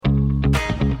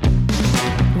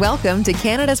Welcome to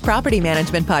Canada's Property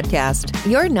Management Podcast,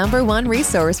 your number one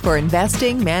resource for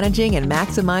investing, managing, and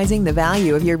maximizing the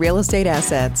value of your real estate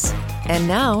assets. And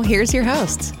now, here's your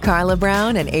hosts, Carla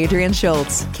Brown and Adrian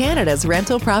Schultz, Canada's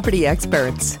rental property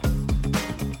experts.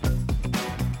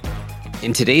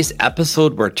 In today's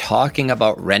episode, we're talking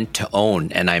about rent to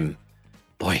own, and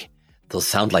those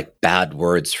sound like bad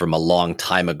words from a long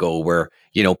time ago where,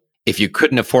 if you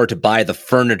couldn't afford to buy the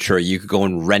furniture, you could go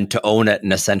and rent to own it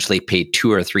and essentially pay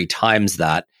 2 or 3 times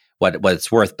that, what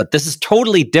it's worth. But this is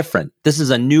totally different. This is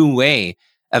a new way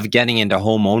of getting into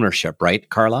home ownership, right,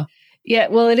 Carla? Yeah,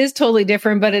 well, it is totally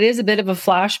different, but it is a bit of a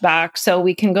flashback. So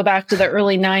we can go back to the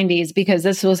early 90s because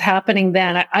this was happening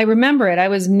then. I remember it. I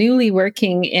was newly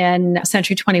working in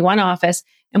Century 21 office,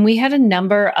 and we had a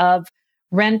number of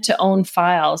rent to own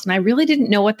files. And I really didn't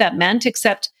know what that meant,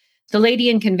 except the lady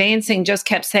in conveyancing just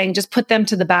kept saying, just put them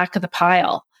to the back of the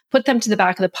pile, put them to the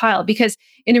back of the pile. Because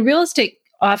in a real estate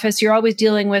office, you're always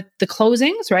dealing with the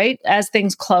closings, right? As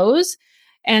things close.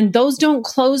 And those don't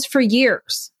close for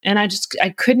years. And I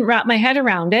couldn't wrap my head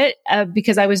around it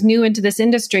because I was new into this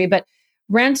industry. But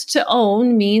rent to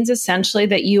own means essentially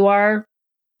that you are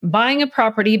buying a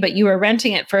property, but you are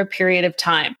renting it for a period of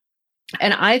time.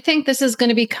 And I think this is going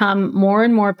to become more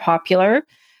and more popular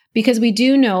because we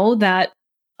do know that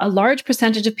a large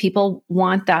percentage of people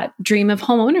want that dream of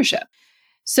home ownership.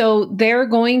 So they're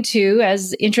going to,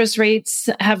 as interest rates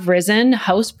have risen,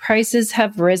 house prices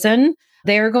have risen,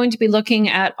 they're going to be looking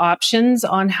at options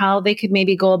on how they could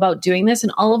maybe go about doing this.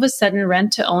 And all of a sudden,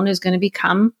 rent to own is going to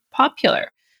become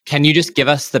popular. Can you just give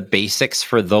us the basics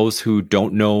for those who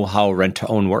don't know how rent to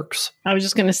own works? I was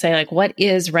just going to say, what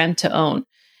is rent to own?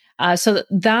 So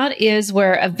that is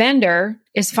where a vendor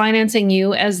is financing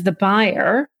you as the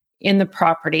buyer in the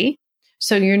property.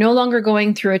 So you're no longer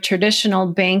going through a traditional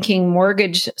banking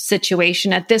mortgage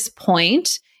situation at this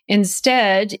point.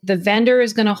 Instead, the vendor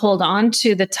is going to hold on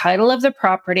to the title of the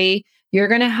property. You're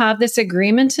going to have this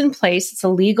agreement in place. It's a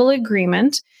legal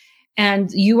agreement.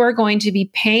 And you are going to be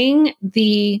paying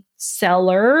the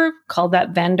seller, call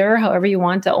that vendor, however you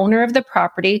want, the owner of the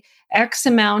property, X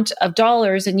amount of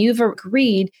dollars. And you've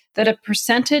agreed that a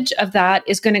percentage of that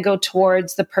is going to go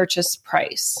towards the purchase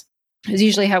price. Is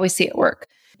usually how we see it work.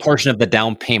 Portion of the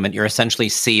down payment, you're essentially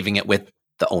saving it with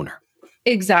the owner.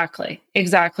 Exactly.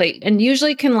 And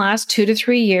usually can last 2 to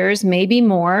 3 years, maybe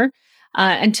more,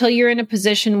 until you're in a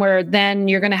position where then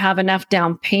you're going to have enough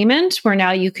down payment where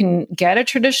now you can get a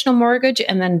traditional mortgage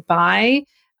and then buy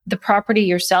the property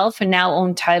yourself and now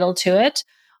own title to it,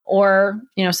 or,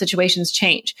 situations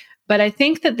change. But I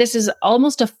think that this is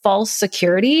almost a false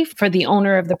security for the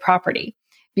owner of the property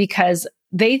because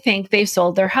they think they've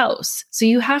sold their house. So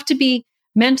you have to be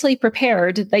mentally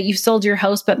prepared that you've sold your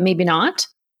house, but maybe not.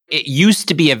 It used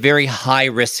to be a very high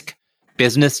risk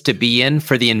business to be in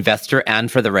for the investor and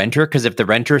for the renter, because if the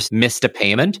renter missed a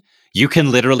payment, you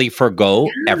can literally forgo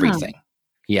everything.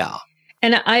 Yeah.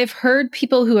 And I've heard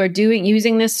people who are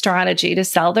using this strategy to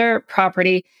sell their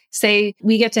property say,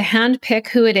 we get to handpick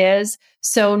who it is.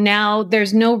 So now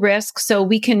there's no risk. So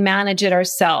we can manage it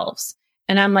ourselves.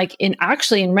 And I'm like, in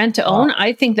rent to own,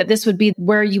 I think that this would be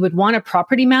where you would want a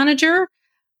property manager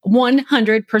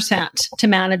 100% to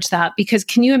manage that. Because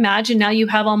can you imagine now you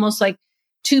have almost like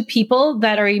 2 people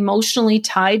that are emotionally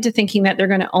tied to thinking that they're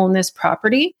going to own this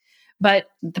property. But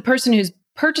the person who's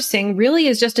purchasing really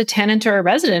is just a tenant or a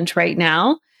resident right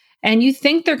now. And you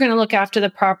think they're going to look after the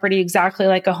property exactly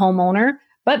like a homeowner,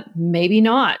 but maybe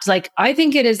not. I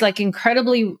think it is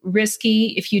incredibly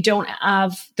risky if you don't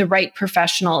have the right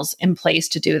professionals in place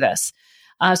to do this.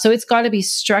 So it's got to be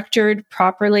structured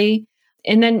properly.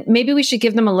 And then maybe we should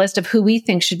give them a list of who we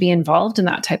think should be involved in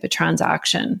that type of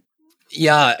transaction.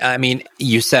 Yeah, I mean,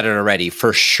 you said it already.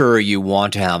 For sure, you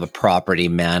want to have a property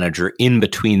manager in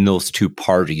between those 2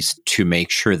 parties to make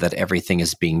sure that everything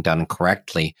is being done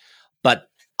correctly. But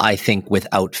I think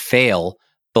without fail,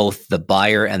 both the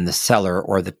buyer and the seller,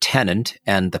 or the tenant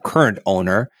and the current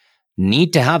owner,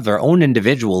 need to have their own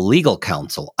individual legal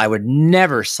counsel. I would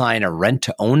never sign a rent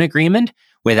to own agreement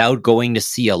without going to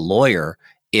see a lawyer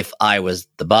if I was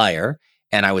the buyer.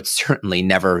 And I would certainly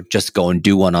never just go and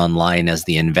do one online as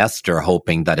the investor,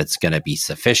 hoping that it's going to be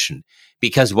sufficient.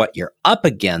 Because what you're up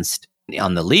against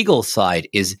on the legal side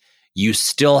is you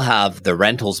still have the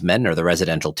rentalsmen or the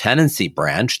residential tenancy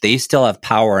branch. They still have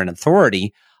power and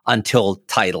authority until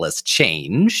title is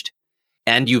changed.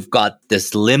 And you've got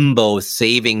this limbo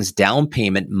savings down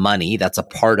payment money that's a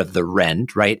part of the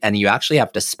rent, right? And you actually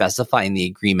have to specify in the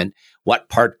agreement what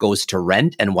part goes to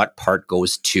rent and what part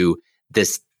goes to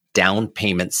this down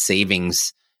payment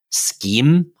savings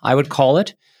scheme, I would call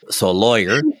it. So a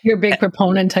lawyer. You're a big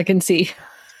proponent, I can see.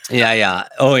 Yeah.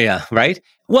 Oh, yeah. Right.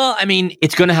 Well, I mean,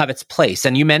 it's going to have its place.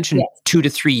 And you mentioned 2 to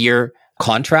 3 year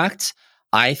contracts.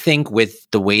 I think with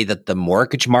the way that the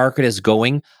mortgage market is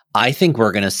going, I think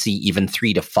we're going to see even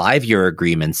 3 to 5 year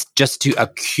agreements just to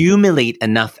accumulate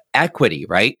enough equity,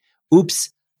 right?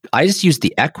 Oops, I just used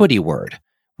the equity word.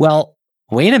 Well,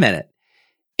 wait a minute.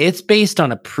 It's based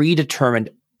on a predetermined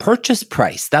purchase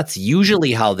price. That's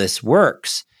usually how this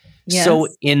works. Yes. So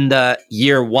in the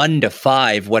year 1 to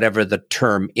 5, whatever the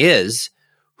term is,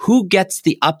 who gets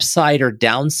the upside or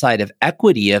downside of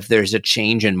equity if there's a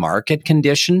change in market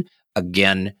condition?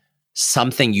 Again,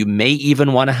 something you may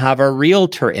even want to have a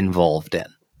realtor involved in,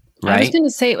 right? I was going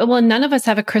to say, well, none of us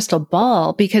have a crystal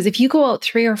ball, because if you go out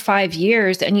 3 or 5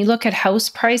 years and you look at house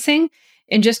pricing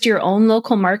in just your own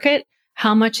local market,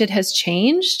 how much it has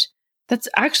changed, that's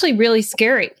actually really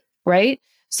scary, right?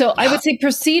 So I would say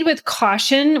proceed with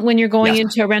caution when you're going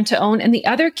into a rent to own. And the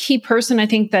other key person, I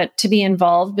think, that to be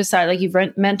involved, beside, like you've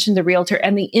mentioned, the realtor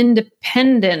and the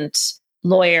independent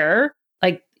lawyer,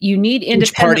 like you need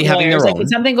independent lawyers. Like if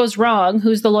something goes wrong,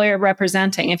 who's the lawyer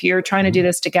representing if you're trying to do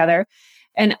this together?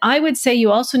 And I would say you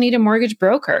also need a mortgage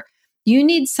broker. You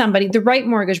need somebody, the right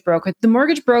mortgage broker, the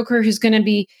mortgage broker who's going to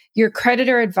be your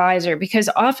creditor advisor, because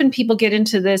often people get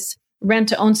into this rent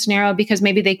to own scenario because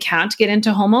maybe they can't get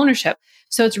into home ownership.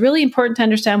 So it's really important to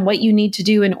understand what you need to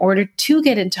do in order to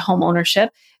get into home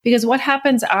ownership, because what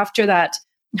happens after that,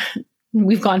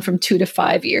 we've gone from 2 to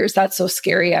 5 years. That's so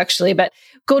scary, actually, but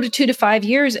go to 2 to 5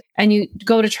 years and you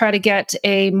go to try to get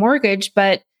a mortgage,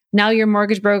 but now your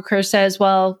mortgage broker says,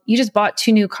 well, you just bought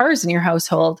 2 new cars in your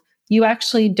household. You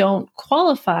actually don't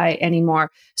qualify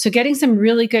anymore. So getting some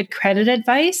really good credit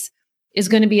advice is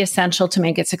going to be essential to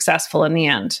make it successful in the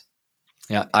end.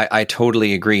 Yeah, I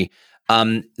totally agree.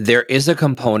 There is a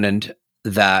component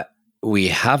that we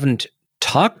haven't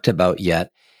talked about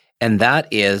yet, and that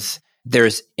is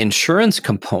there's insurance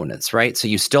components, right? So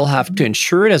you still have to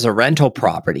insure it as a rental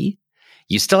property.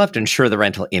 You still have to insure the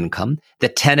rental income. The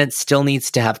tenant still needs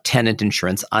to have tenant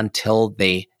insurance until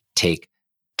they take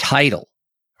title,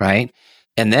 right?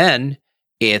 And then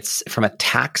it's from a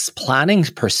tax planning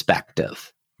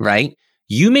perspective, right?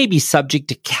 You may be subject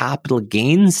to capital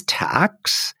gains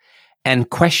tax. And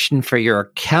question for your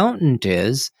accountant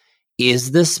is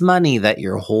this money that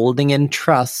you're holding in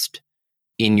trust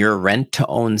in your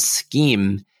rent-to-own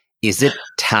scheme, is it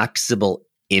taxable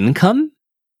income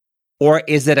or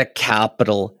is it a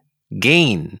capital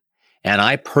gain? And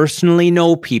I personally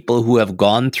know people who have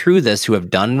gone through this, who have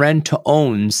done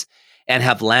rent-to-owns and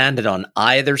have landed on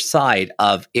either side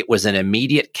of it was an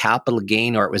immediate capital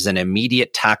gain or it was an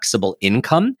immediate taxable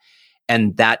income.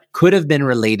 And that could have been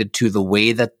related to the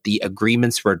way that the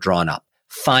agreements were drawn up.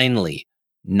 Finally,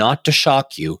 not to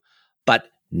shock you, but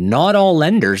not all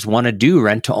lenders want to do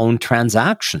rent-to-own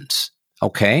transactions,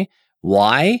 okay?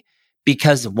 Why?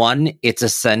 Because 1, it's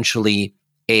essentially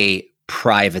a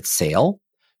private sale.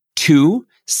 2,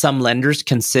 some lenders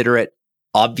consider it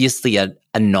obviously a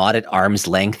not at arm's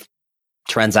length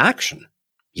transaction.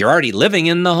 You're already living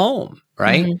in the home,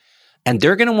 right? Mm-hmm. And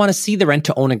they're going to want to see the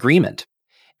rent-to-own agreement.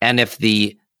 And if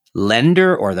the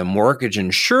lender or the mortgage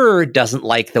insurer doesn't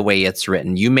like the way it's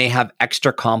written, you may have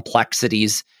extra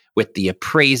complexities with the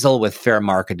appraisal, with fair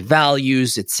market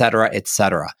values, et cetera, et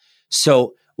cetera.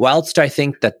 So whilst I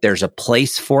think that there's a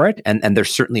place for it, and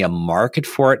there's certainly a market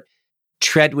for it,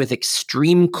 tread with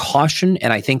extreme caution.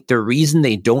 And I think the reason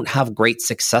they don't have great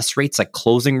success rates, like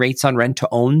closing rates on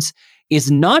rent-to-owns, is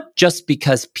not just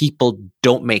because people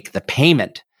don't make the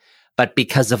payment, but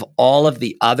because of all of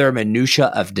the other minutia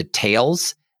of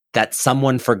details that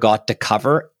someone forgot to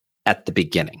cover at the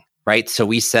beginning, right? So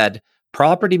we said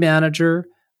property manager,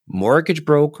 mortgage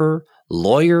broker,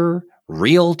 lawyer,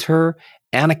 realtor,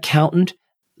 and accountant.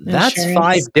 That's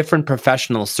insurance. 5 different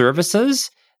professional services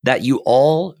that you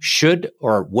all should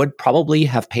or would probably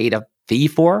have paid a fee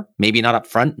for, maybe not up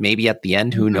front, maybe at the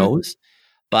end, who knows?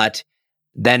 But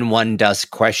then one does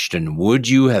question, would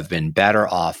you have been better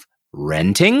off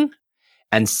renting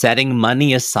and setting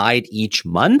money aside each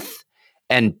month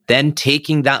and then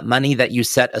taking that money that you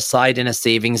set aside in a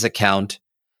savings account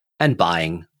and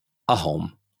buying a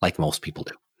home like most people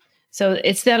do? So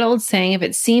it's that old saying, if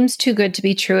it seems too good to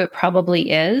be true, it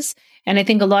probably is. And I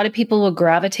think a lot of people will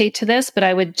gravitate to this, but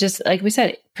I would just, like we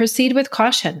said, proceed with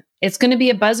caution. It's going to be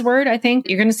a buzzword. I think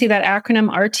you're going to see that acronym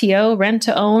RTO, rent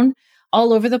to own,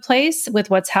 all over the place with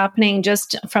what's happening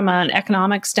just from an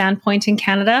economic standpoint in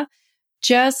Canada.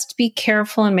 Just be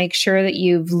careful and make sure that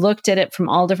you've looked at it from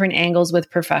all different angles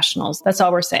with professionals. That's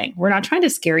all we're saying. We're not trying to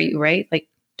scare you, right? Like,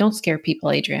 don't scare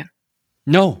people, Adrian.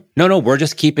 No. We're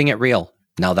just keeping it real.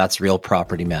 Now that's real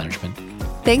property management.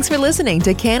 Thanks for listening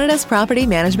to Canada's Property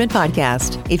Management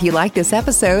Podcast. If you like this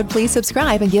episode, please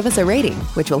subscribe and give us a rating,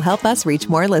 which will help us reach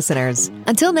more listeners.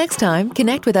 Until next time,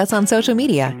 connect with us on social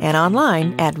media and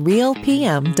online at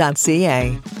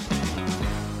realpm.ca.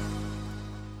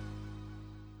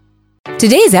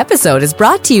 Today's episode is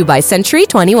brought to you by Century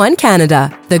 21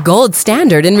 Canada, the gold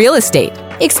standard in real estate.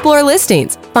 Explore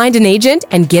listings, find an agent,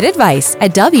 and get advice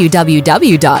at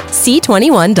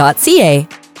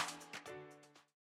www.c21.ca.